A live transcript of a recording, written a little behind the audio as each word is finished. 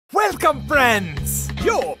Welcome, friends!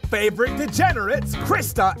 Your favorite degenerates,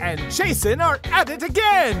 Krista and Jason, are at it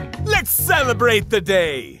again! Let's celebrate the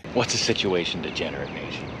day! What's the situation, Degenerate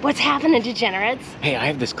Nation? What's happening, degenerates? Hey, I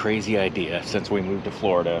have this crazy idea since we moved to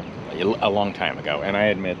Florida a long time ago, and I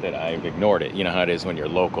admit that I've ignored it. You know how it is when you're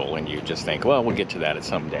local and you just think, well, we'll get to that at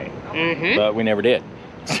some day. But we never did.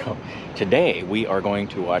 So today we are going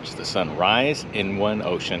to watch the sun rise in one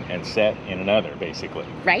ocean and set in another, basically.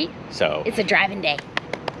 Right? So It's a driving day.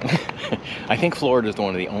 I think Florida is one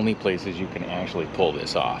of the only places you can actually pull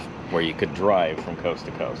this off, where you could drive from coast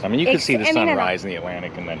to coast. I mean, you could see the sun rise in the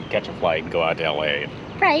Atlantic and then catch a flight and go out to LA.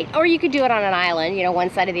 Right, or you could do it on an island, you know, one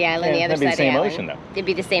side of the island, the other side of the island. It'd be the same ocean, though. It'd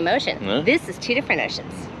be the same ocean. This is two different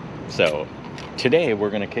oceans. So today we're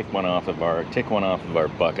going to tick one off of our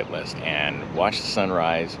bucket list and watch the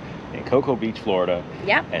sunrise in Cocoa Beach, Florida.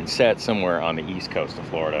 Yep. And set somewhere on the east coast of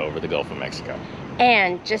Florida over the Gulf of Mexico.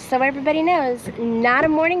 And just so everybody knows, not a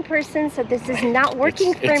morning person, so this is not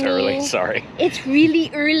working for me. It's early, sorry. It's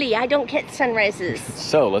really early. I don't catch sunrises.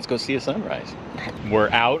 So let's go see a sunrise. We're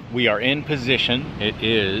out. We are in position. It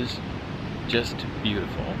is just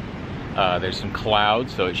beautiful. There's some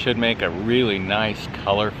clouds, so it should make a really nice,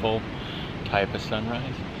 colorful type of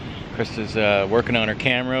sunrise. Krista's working on her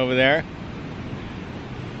camera over there.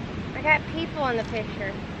 I got people in the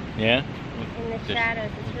picture. Yeah? In the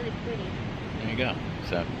shadows. It's really pretty. There you go.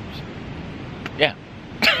 So, yeah.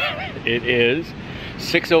 It is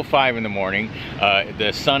 6:05 in the morning.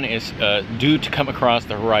 The sun is due to come across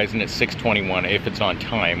the horizon at 6:21 if it's on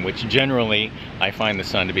time, which generally I find the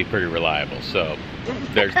sun to be pretty reliable. So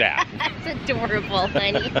there's that. That's adorable,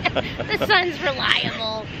 honey. The sun's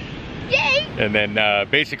reliable. Yay! And then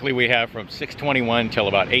basically we have from 6:21 till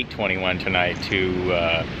about 8:21 tonight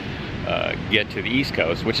to get to the East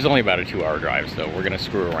Coast, which is only about a 2-hour drive, so we're gonna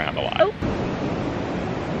screw around a lot. Oh.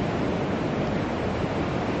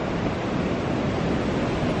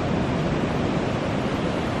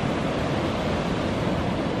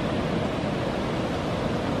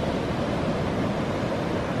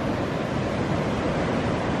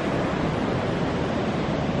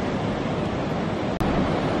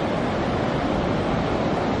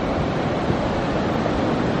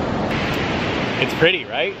 It's pretty,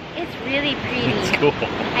 right? It's really pretty. It's cool.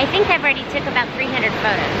 I think I've already took about 300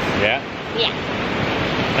 photos. Yeah? Yeah.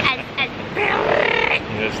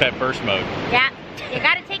 It's that burst mode. Yeah. You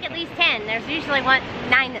gotta take at least 10. There's usually 9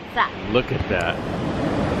 that suck. Look at that.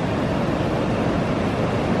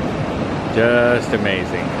 Just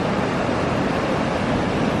amazing.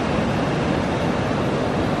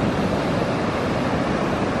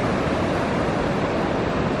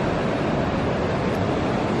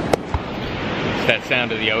 It's that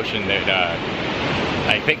sound of the ocean that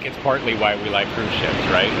I think it's partly why we like cruise ships,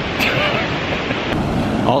 right?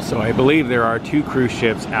 Also, I believe there are 2 cruise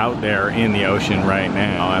ships out there in the ocean right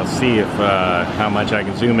now. I'll see if how much I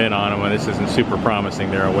can zoom in on them. This isn't super promising.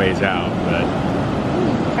 They're a ways out, but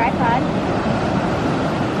Tripod.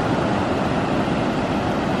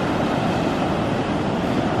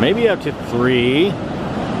 maybe up to 3.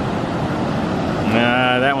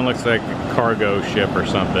 Nah, that one looks like a cargo ship or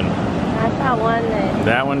something. I saw one that...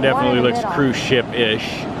 That one definitely looks cruise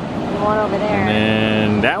ship-ish. The one over there.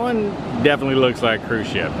 And that one definitely looks like cruise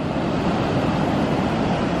ship.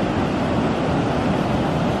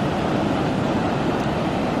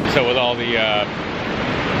 So with all the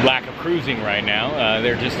lack of cruising right now,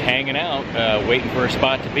 they're just hanging out, waiting for a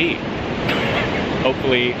spot to be.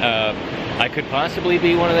 Hopefully, I could possibly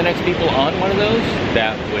be one of the next people on one of those.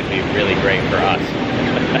 That would be really great for us.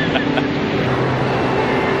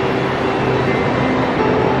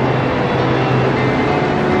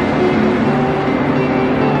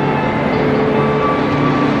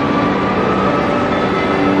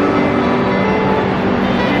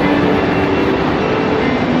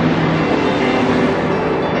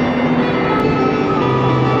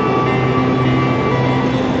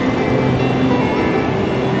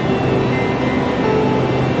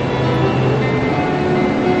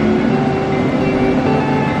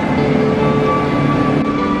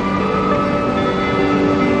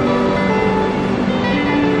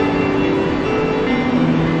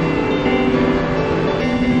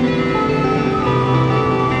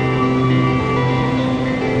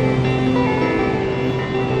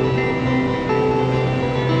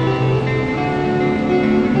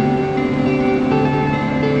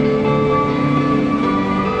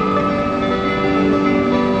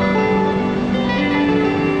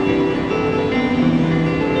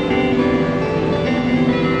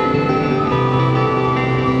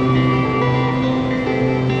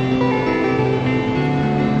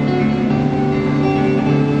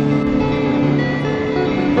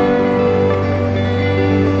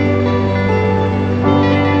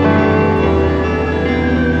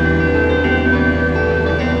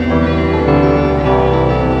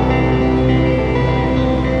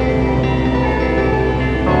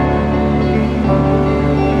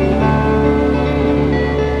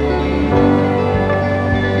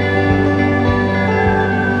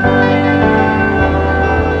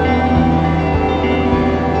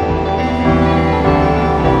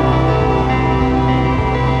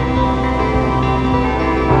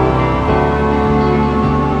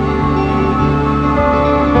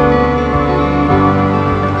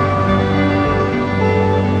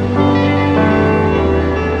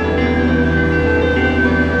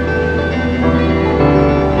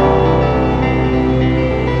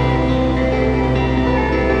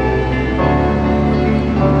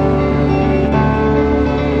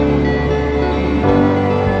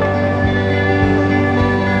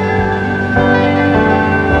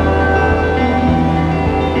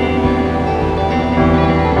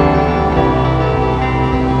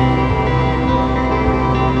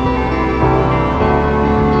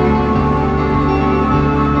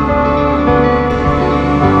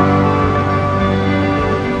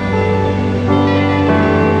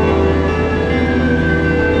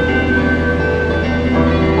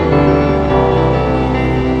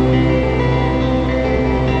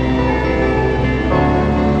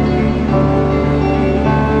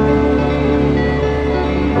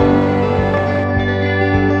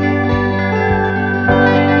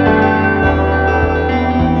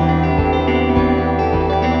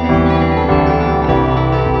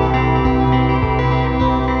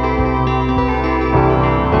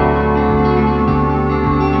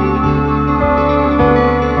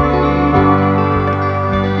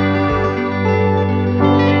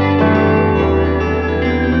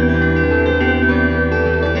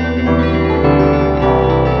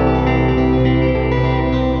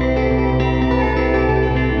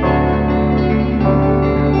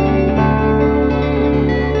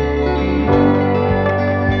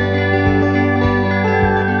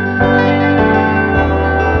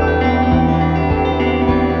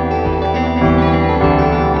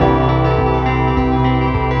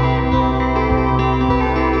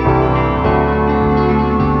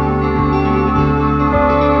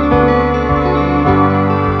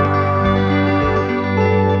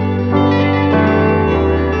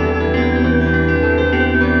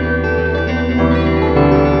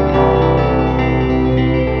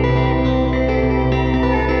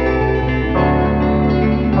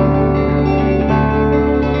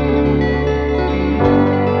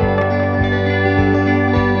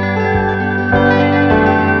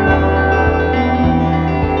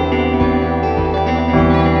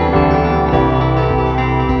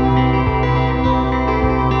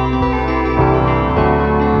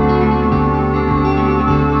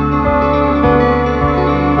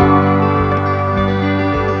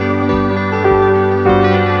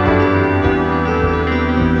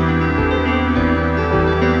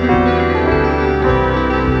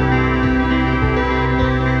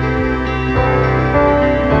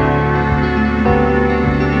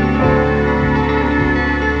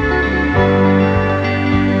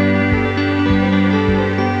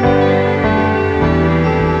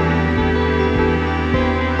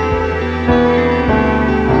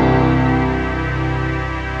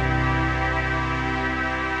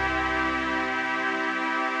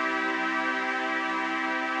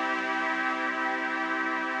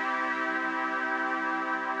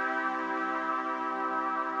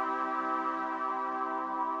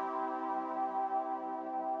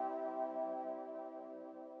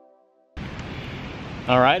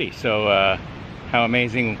 Alrighty, so how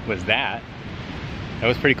amazing was that? That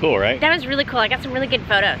was pretty cool, right? That was really cool. I got some really good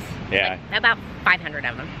photos. Yeah. Like, about 500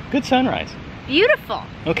 of them. Good sunrise. Beautiful.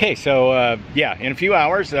 Okay, so yeah, in a few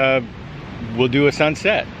hours, we'll do a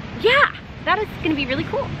sunset. Yeah, that is going to be really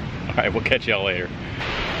cool. All right, we'll catch y'all later.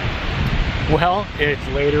 Well, it's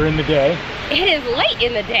later in the day. It is late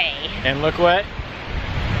in the day. And look what?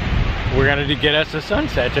 We're gonna get us a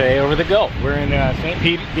sunset today over the Gulf. We're in St.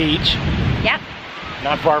 Pete Beach. Yep.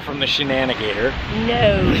 Not far from the Shenanigator.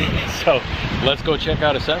 No. So let's go check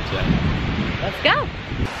out a sunset. Let's go.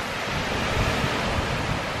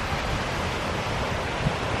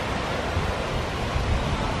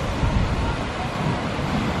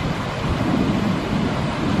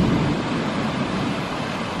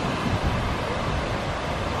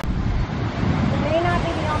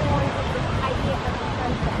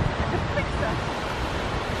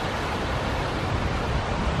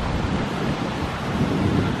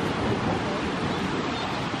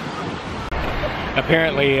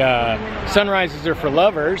 Apparently, sunrises are for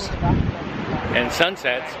lovers, and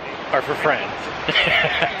sunsets are for friends.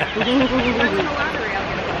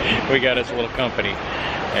 We got us a little company,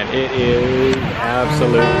 and it is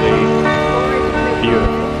absolutely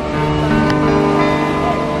beautiful.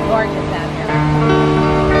 Gorgeous out here.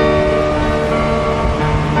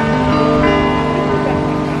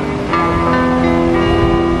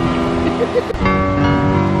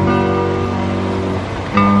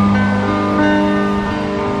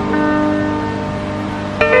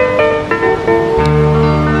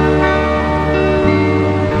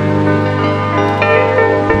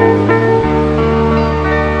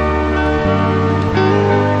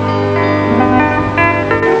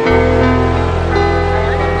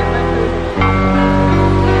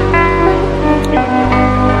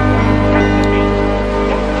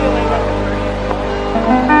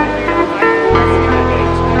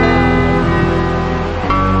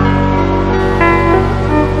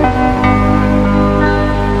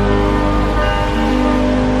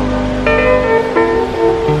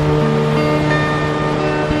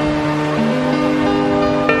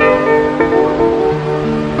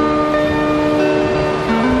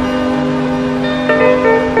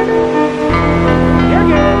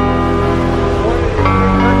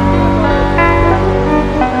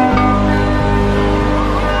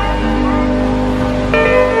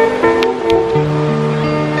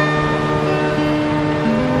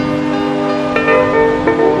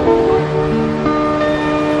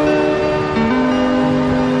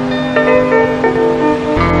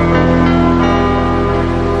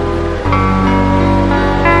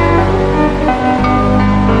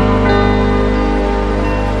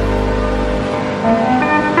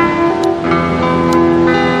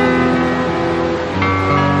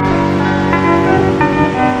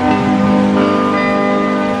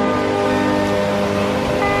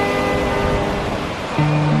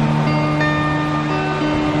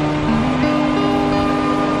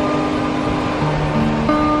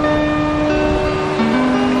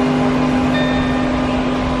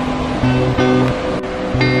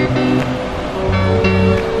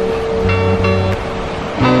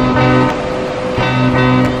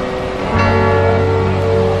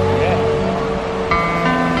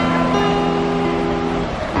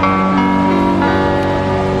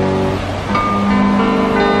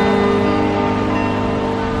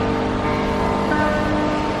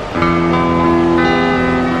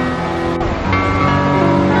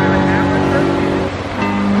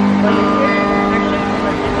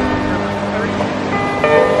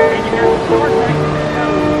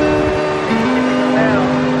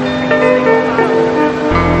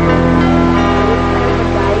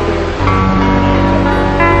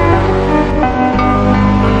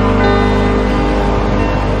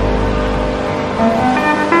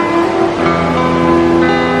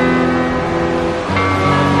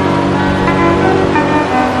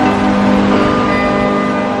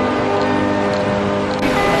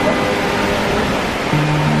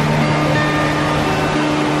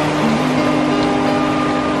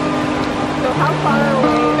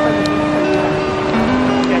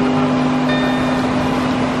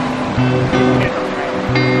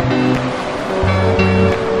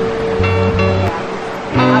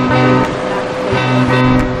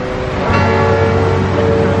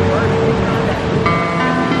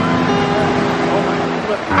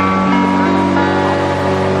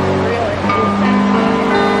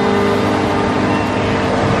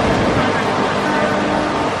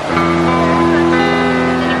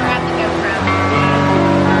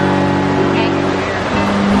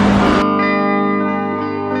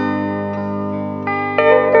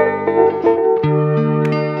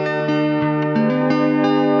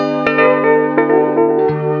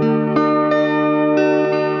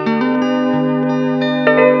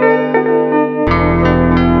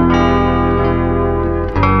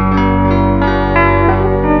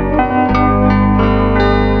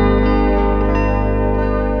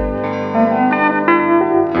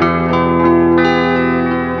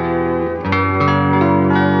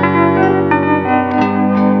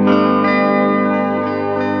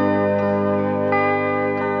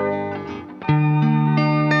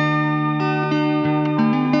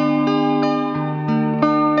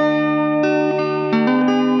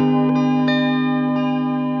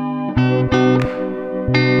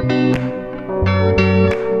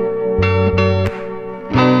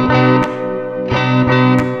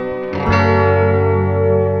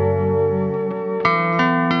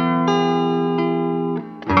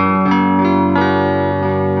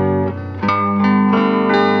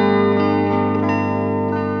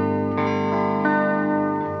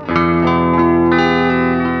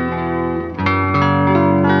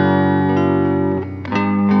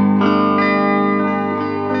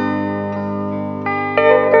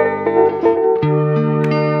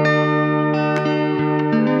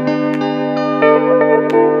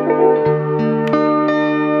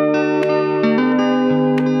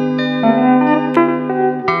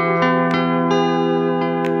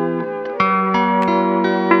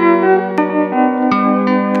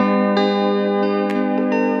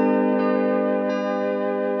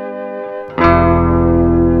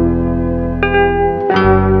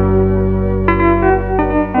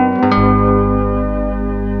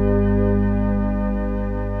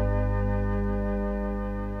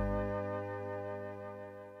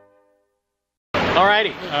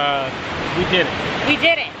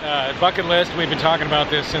 bucket list. We've been talking about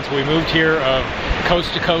this since we moved here, of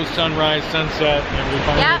coast to coast, sunrise, sunset, and we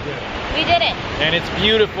finally did it. We did it. And it's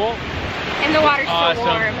beautiful. And the water's Awesome. so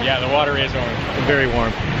warm. Yeah, the water is very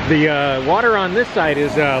warm. The water on this side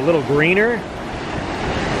is a little greener,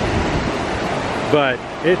 but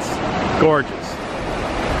it's gorgeous.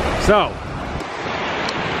 So,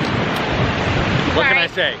 what can I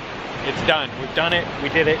say? It's done. We've done it. We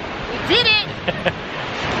did it. We did it.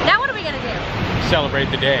 Now what are we gonna do?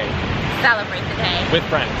 Celebrate the day. Celebrate the day. With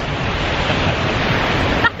friends.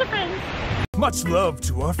 Lots of friends. Much love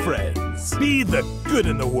to our friends. Be the good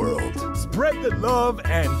in the world. Spread the love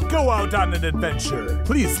and go out on an adventure.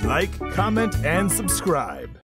 Please like, comment, and subscribe.